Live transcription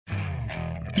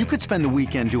You could spend the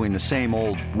weekend doing the same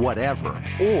old whatever,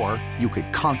 or you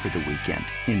could conquer the weekend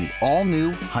in the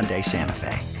all-new Hyundai Santa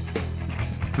Fe.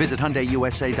 Visit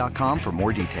HyundaiUSA.com for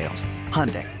more details.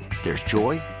 Hyundai, there's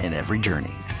joy in every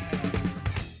journey.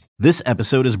 This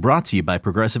episode is brought to you by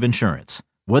Progressive Insurance.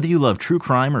 Whether you love true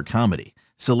crime or comedy,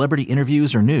 celebrity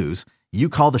interviews or news, you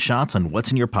call the shots on what's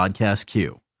in your podcast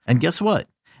queue. And guess what?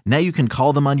 Now you can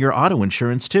call them on your auto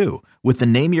insurance too with the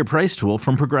Name Your Price tool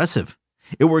from Progressive.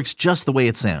 It works just the way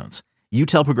it sounds. You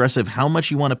tell Progressive how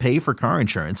much you want to pay for car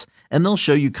insurance, and they'll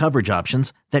show you coverage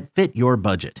options that fit your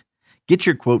budget. Get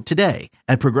your quote today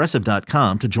at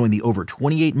Progressive.com to join the over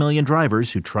 28 million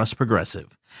drivers who trust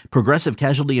Progressive. Progressive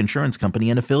Casualty Insurance Company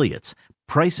and Affiliates.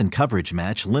 Price and coverage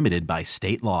match limited by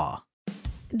state law.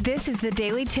 This is the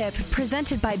Daily Tip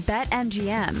presented by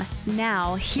BetMGM.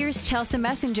 Now, here's Chelsea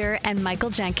Messenger and Michael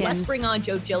Jenkins. Let's bring on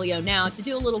Joe Giglio now to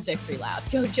do a little victory lap.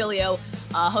 Joe Giglio,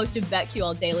 host of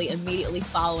BetQL Daily, immediately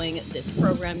following this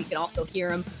program. You can also hear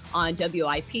him on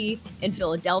WIP in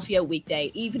Philadelphia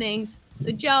weekday evenings.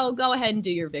 So, Joe, go ahead and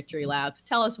do your victory lap.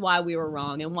 Tell us why we were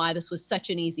wrong and why this was such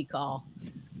an easy call.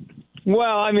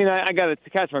 Well, I mean, I got to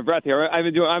catch my breath here. I've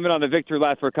been on the victory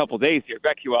lap for a couple of days here.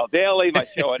 BetQL Daily, my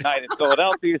show at night in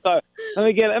Philadelphia. So let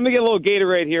me get a little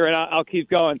Gatorade here, and I'll keep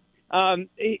going.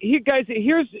 Here, guys,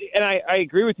 and I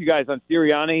agree with you guys on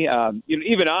Sirianni.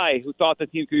 Even I, who thought the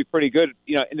team could be pretty good,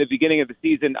 in the beginning of the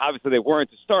season, obviously they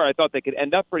weren't to start. I thought they could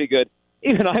end up pretty good.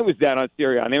 Even I was down on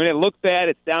Sirianni. I mean, it looked bad.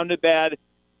 It sounded bad.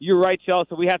 You're right,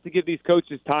 Chelsea. We have to give these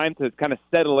coaches time to kind of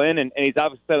settle in, and he's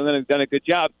obviously settled in and done a good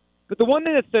job. But the one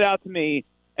thing that stood out to me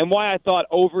and why I thought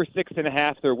over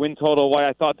 6.5, their win total, why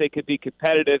I thought they could be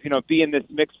competitive, be in this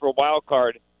mix for a wild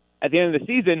card at the end of the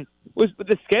season, was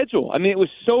the schedule. I mean, it was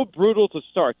so brutal to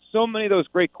start. So many of those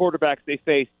great quarterbacks they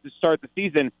faced to start the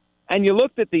season. And you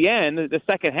looked at the end, the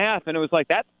second half, and it was like,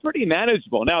 that's pretty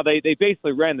manageable. Now, they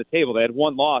basically ran the table. They had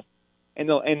one loss in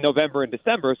November and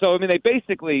December. So, I mean, they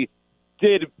basically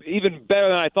did even better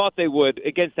than I thought they would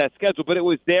against that schedule. But it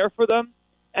was there for them.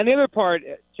 And the other part,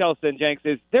 Chelsea and Jenks,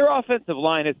 is their offensive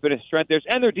line has been a strength,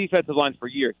 and their defensive line for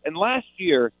years. And last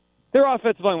year, their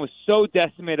offensive line was so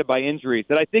decimated by injuries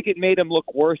that I think it made them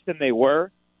look worse than they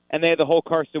were. And they had the whole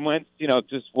Carson Wentz,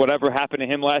 just whatever happened to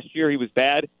him last year, he was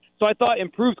bad. So I thought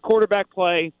improved quarterback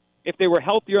play, if they were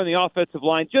healthier on the offensive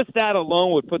line, just that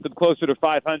alone would put them closer to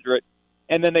 500.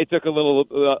 And then they took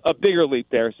a bigger leap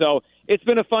there. So it's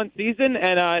been a fun season,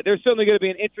 and there's certainly going to be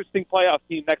an interesting playoff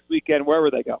team next weekend,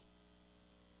 wherever they go.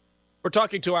 We're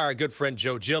talking to our good friend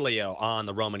Joe Giglio on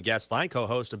the Roman Guest Line,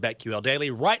 co-host of BetQL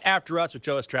Daily. Right after us with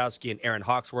Joe Ostrowski and Aaron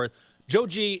Hawksworth. Joe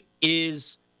G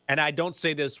is, and I don't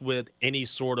say this with any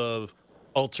sort of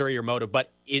ulterior motive,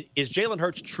 but is Jalen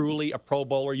Hurts truly a Pro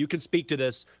Bowler? You can speak to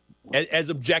this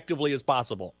as objectively as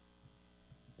possible.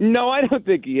 No, I don't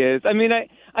think he is. I mean,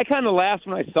 I kind of laughed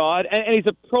when I saw it, and he's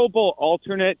a Pro Bowl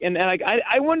alternate. And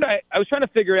I wonder, I was trying to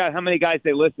figure out how many guys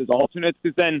they list as alternates,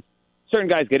 because then certain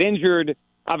guys get injured.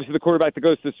 Obviously, the quarterback that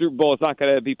goes to the Super Bowl is not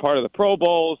going to be part of the Pro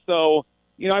Bowl. So,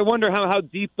 I wonder how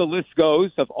deep the list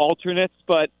goes of alternates.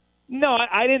 But, no,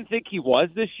 I didn't think he was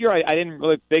this year. I didn't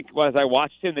really think, as I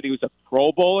watched him, that he was a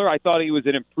Pro Bowler. I thought he was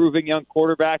an improving young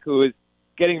quarterback who is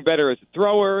getting better as a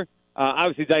thrower,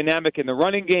 obviously dynamic in the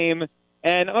running game.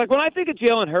 And, when I think of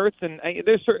Jalen Hurts, and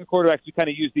there's certain quarterbacks who kind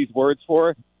of use these words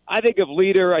for, I think of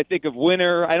leader, I think of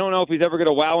winner. I don't know if he's ever going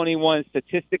to wow anyone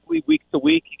statistically week to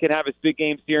week. He can have his big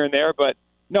games here and there, but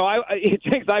no, I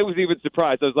was even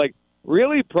surprised. I was like,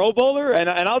 really, Pro Bowler? And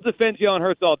I'll defend Jalen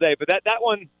Hurts all day, but that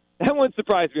one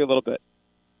surprised me a little bit.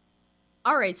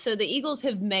 All right, so the Eagles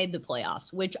have made the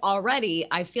playoffs, which already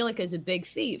I feel like is a big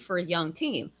feat for a young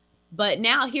team. But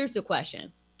now here's the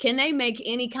question. Can they make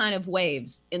any kind of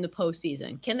waves in the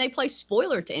postseason? Can they play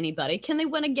spoiler to anybody? Can they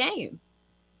win a game?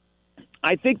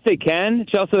 I think they can.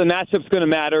 Chelsea, the matchup's going to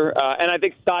matter. And I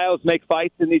think styles make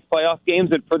fights in these playoff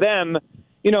games. And for them,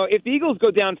 if the Eagles go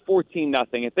down 14-0,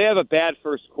 if they have a bad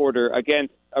first quarter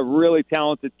against a really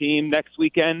talented team next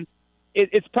weekend,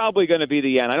 it's probably going to be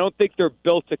the end. I don't think they're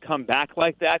built to come back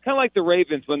like that. Kind of like the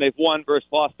Ravens when they've won versus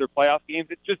lost their playoff games.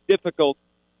 It's just difficult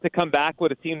to come back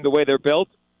with a team the way they're built.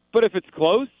 But if it's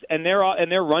close and their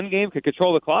run game could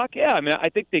control the clock, yeah, I mean, I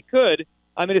think they could.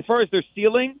 I mean, as far as their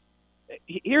ceiling,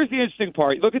 here's the interesting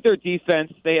part. Look at their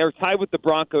defense. They are tied with the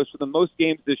Broncos for the most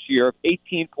games this year of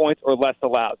 18 points or less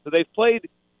allowed. So they've played,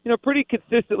 pretty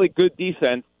consistently good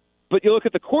defense. But you look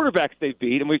at the quarterbacks they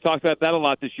beat, and we've talked about that a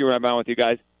lot this year when I'm on with you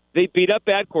guys. They beat up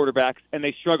bad quarterbacks, and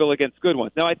they struggle against good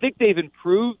ones. Now, I think they've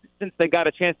improved since they got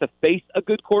a chance to face a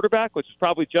good quarterback, which is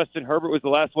probably Justin Herbert was the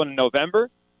last one in November.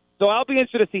 So I'll be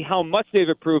interested to see how much they've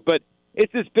improved. But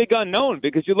it's this big unknown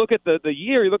because you look at the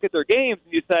year, you look at their games,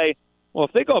 and you say, Well,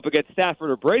 if they go up against Stafford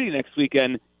or Brady next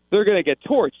weekend, they're going to get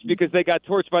torched because they got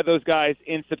torched by those guys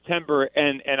in September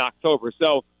and October.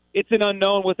 So it's an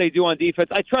unknown what they do on defense.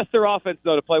 I trust their offense,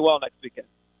 though, to play well next weekend.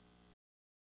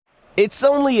 It's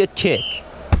only a kick,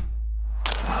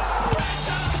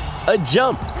 a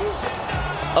jump,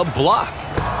 a block.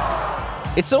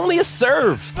 It's only a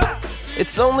serve.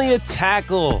 It's only a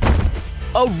tackle,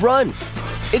 a run.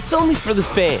 It's only for the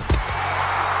fans.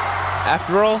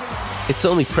 After all, it's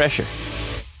only pressure.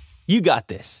 You got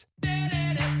this.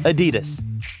 Adidas.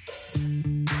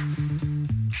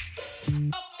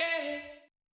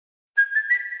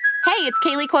 Hey, it's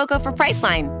Kaylee Cuoco for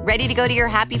Priceline. Ready to go to your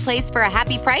happy place for a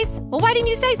happy price? Well, why didn't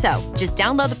you say so? Just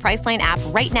download the Priceline app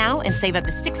right now and save up to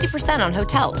 60% on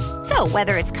hotels. So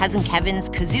whether it's Cousin Kevin's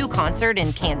Kazoo Concert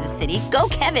in Kansas City, go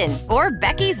Kevin, or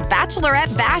Becky's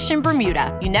Bachelorette Bash in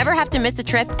Bermuda, you never have to miss a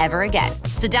trip ever again.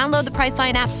 So download the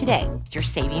Priceline app today. Your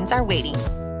savings are waiting.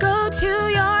 Go to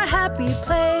your happy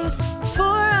place for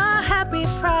a happy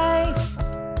price.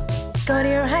 Go to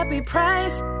your happy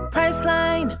price,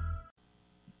 Priceline.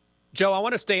 Joe, I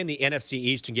want to stay in the NFC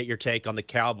East and get your take on the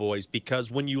Cowboys because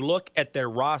when you look at their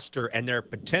roster and their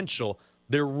potential,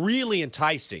 they're really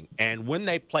enticing. And when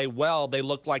they play well, they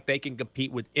look like they can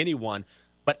compete with anyone.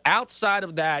 But outside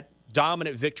of that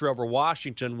dominant victory over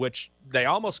Washington, which they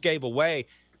almost gave away,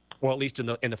 or at least in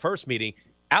the first meeting,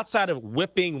 outside of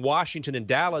whipping Washington and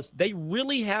Dallas, they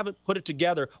really haven't put it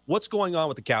together. What's going on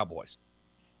with the Cowboys?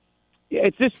 Yeah,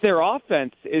 it's just their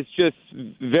offense is just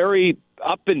very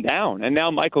up and down. And now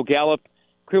Michael Gallup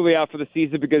clearly out for the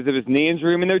season because of his knee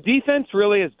injury. I mean, their defense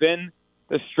really has been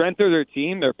the strength of their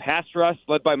team. Their pass rush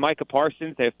led by Micah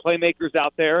Parsons. They have playmakers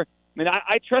out there. I mean,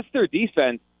 I trust their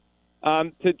defense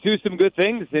to do some good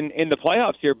things in the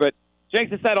playoffs here. But,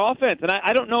 Jenks, it's that offense. And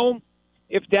I don't know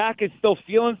if Dak is still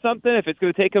feeling something, if it's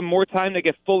going to take him more time to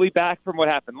get fully back from what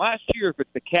happened last year, if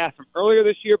it's the calf from earlier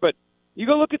this year. But you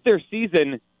go look at their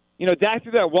season. You know, Dak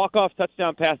threw that walk-off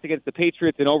touchdown pass against the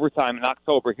Patriots in overtime in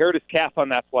October. He hurt his calf on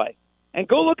that play. And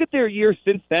go look at their year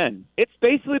since then. It's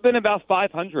basically been about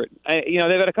 500. They've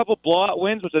had a couple blowout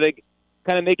wins, which I think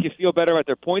kind of make you feel better about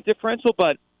their point differential,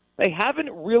 but they haven't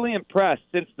really impressed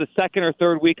since the second or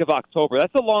third week of October.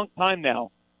 That's a long time now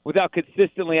without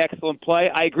consistently excellent play.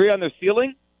 I agree on their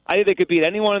ceiling. I think they could beat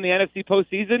anyone in the NFC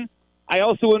postseason. I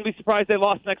also wouldn't be surprised they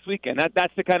lost next weekend.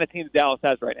 That's the kind of team that Dallas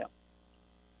has right now.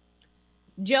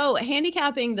 Joe,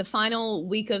 handicapping the final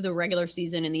week of the regular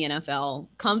season in the NFL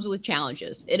comes with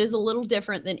challenges. It is a little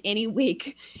different than any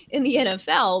week in the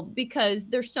NFL because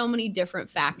there's so many different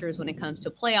factors when it comes to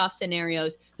playoff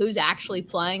scenarios, who's actually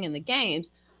playing in the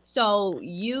games. So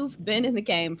you've been in the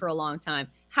game for a long time.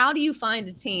 How do you find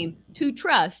a team to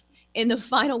trust in the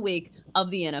final week of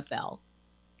the NFL?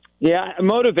 Yeah,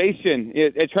 motivation.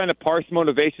 Trying to parse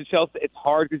motivation, Chelsea, it's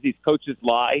hard because these coaches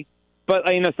lie. But,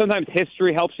 sometimes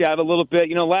history helps you out a little bit.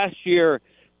 Last year,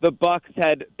 the Bucs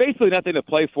had basically nothing to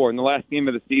play for in the last game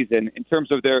of the season in terms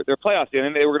of their playoff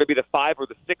season. They were going to be the 5 or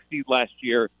the 6 seed last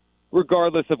year,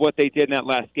 regardless of what they did in that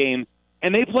last game.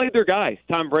 And they played their guys.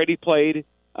 Tom Brady played.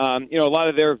 A lot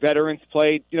of their veterans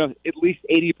played, at least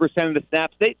 80% of the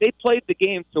snaps. They played the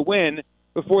game to win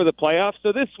before the playoffs.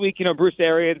 So this week, Bruce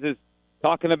Arians is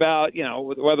talking about,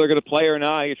 whether they're going to play or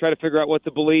not. You try to figure out what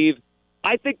to believe.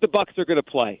 I think the Bucs are going to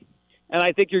play. And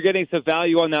I think you're getting some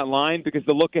value on that line because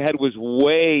the look ahead was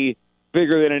way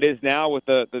bigger than it is now with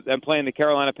them playing the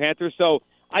Carolina Panthers. So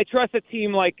I trust a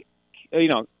team like,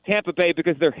 Tampa Bay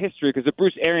because of their history, because of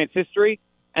Bruce Arians' history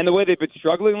and the way they've been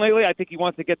struggling lately. I think he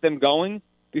wants to get them going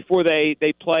before they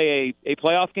play a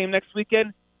playoff game next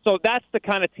weekend. So that's the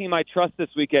kind of team I trust this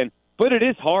weekend. But it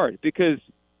is hard because,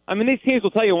 these teams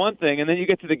will tell you one thing, and then you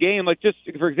get to the game. Like just,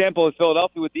 for example, in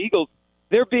Philadelphia with the Eagles,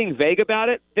 they're being vague about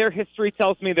it. Their history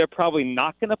tells me they're probably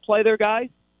not going to play their guys.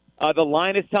 The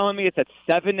line is telling me it's at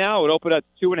 7 now. It opened at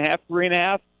 2.5,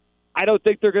 3.5. I don't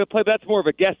think they're going to play. But that's more of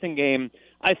a guessing game.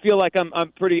 I feel like I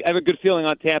have a good feeling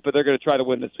on Tampa. They're going to try to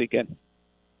win this weekend.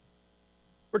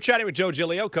 We're chatting with Joe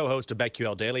Giglio, co-host of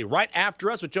BetQL Daily. Right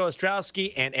after us with Joe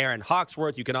Ostrowski and Aaron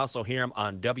Hawksworth. You can also hear him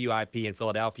on WIP in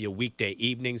Philadelphia weekday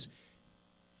evenings.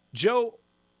 Joe,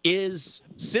 is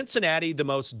Cincinnati the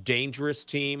most dangerous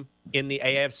team in the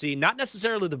AFC? Not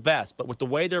necessarily the best, but with the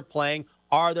way they're playing,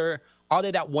 are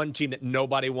they that one team that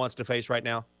nobody wants to face right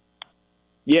now?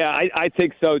 Yeah, I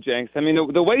think so, Jenks.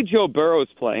 The way Joe Burrow is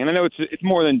playing, and I know it's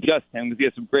more than just him because he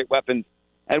has some great weapons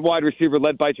at wide receiver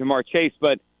led by Jamar Chase,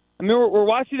 but we're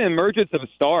watching the emergence of a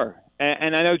star.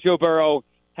 And I know Joe Burrow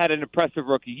had an impressive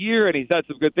rookie year, and he's done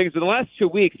some good things. In the last 2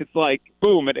 weeks, it's like,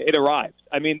 boom, it arrived.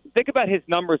 Think about his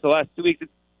numbers the last 2 weeks.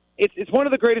 It's one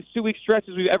of the greatest 2-week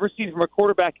stretches we've ever seen from a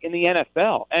quarterback in the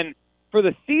NFL. And for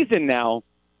the season now,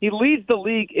 he leads the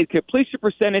league in completion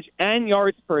percentage and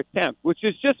yards per attempt, which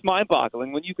is just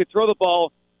mind-boggling when you could throw the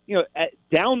ball,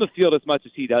 down the field as much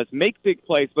as he does, make big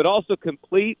plays, but also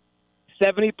complete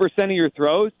 70% of your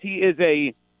throws. He is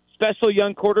a special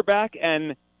young quarterback,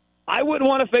 and I wouldn't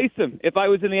want to face him if I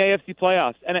was in the AFC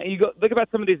playoffs. And you go look about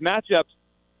some of these matchups.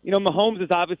 Mahomes is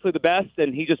obviously the best,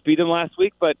 and he just beat him last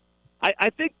week. But I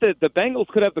think that the Bengals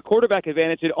could have the quarterback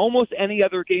advantage in almost any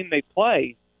other game they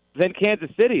play than Kansas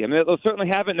City. I mean, they'll certainly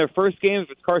have it in their first game if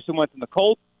it's Carson Wentz and the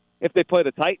Colts. If they play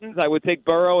the Titans, I would take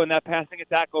Burrow and that passing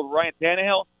attack over Ryan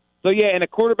Tannehill. So, yeah, in a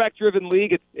quarterback-driven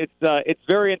league, it's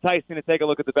very enticing to take a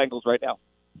look at the Bengals right now.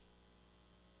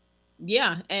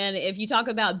 Yeah, and if you talk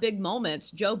about big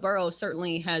moments, Joe Burrow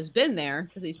certainly has been there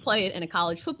because he's played in a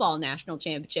college football national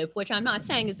championship, which I'm not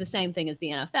saying is the same thing as the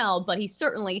NFL, but he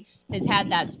certainly has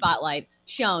had that spotlight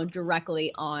shown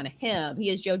directly on him. He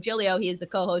is Joe Giglio. He is the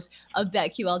co-host of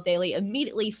BetQL Daily.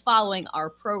 Immediately following our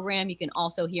program, you can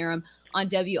also hear him on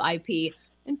WIP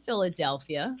in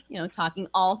Philadelphia, talking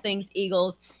all things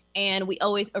Eagles, and we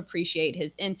always appreciate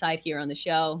his insight here on the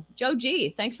show. Joe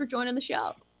G, thanks for joining the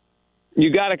show. You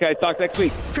got it, guys. Talk next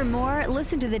week. For more,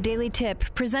 listen to the Daily Tip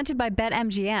presented by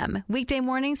BetMGM. Weekday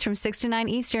mornings from 6 to 9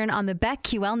 Eastern on the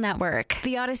BetQL network,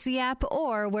 the Odyssey app,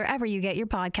 or wherever you get your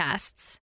podcasts.